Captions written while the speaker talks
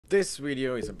This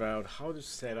video is about how to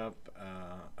set up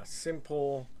a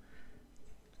simple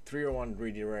 301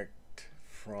 redirect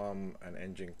from an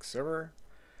nginx server.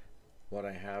 What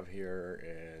I have here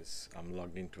is I'm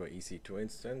logged into an EC2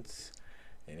 instance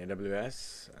in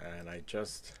AWS, and I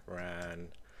just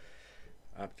ran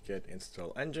apt-get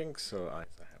install nginx, so I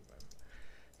have them.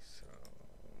 So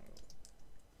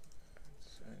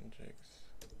that's nginx,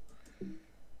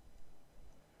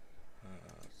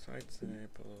 sites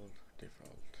enabled,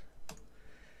 default.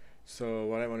 So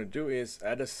what I want to do is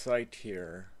add a site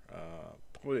here,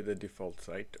 probably the default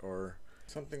site or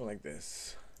something like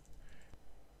this.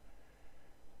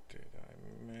 Did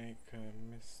I make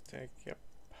a mistake? Yep,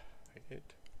 I did.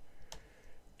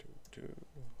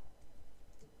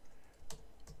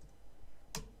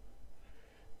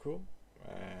 Cool.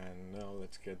 And now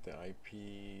let's get the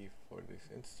IP for this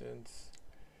instance,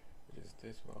 which is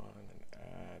this one, and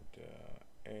add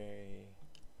a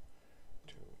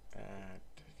to add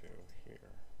to here.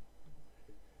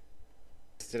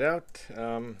 Test it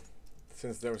out.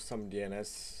 Since there was some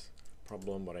DNS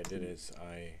problem, what I did is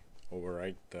I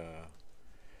overwrite the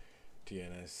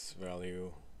DNS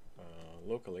value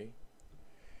locally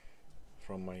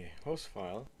from my host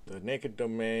file. The naked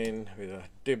domain with a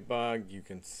debug, you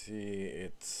can see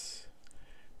it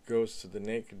goes to the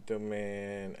naked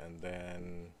domain, and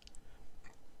then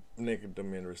naked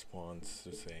domain responds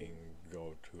to saying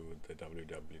go to the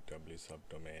www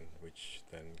subdomain, which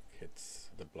then hits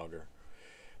the blogger,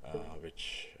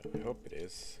 which I hope it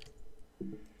is.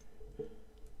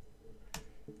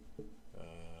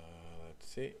 Let's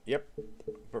see. Yep,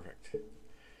 perfect.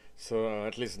 So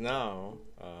at least now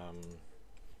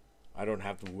I don't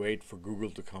have to wait for Google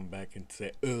to come back and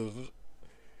say ugh.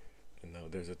 You know,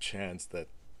 there's a chance that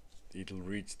it'll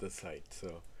reach the site.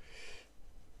 So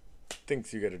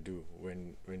things you got to do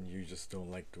when you just don't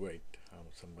like to wait.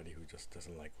 Somebody who just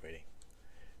doesn't like waiting.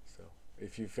 So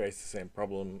if you face the same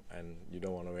problem and you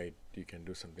don't want to wait, you can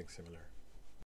do something similar.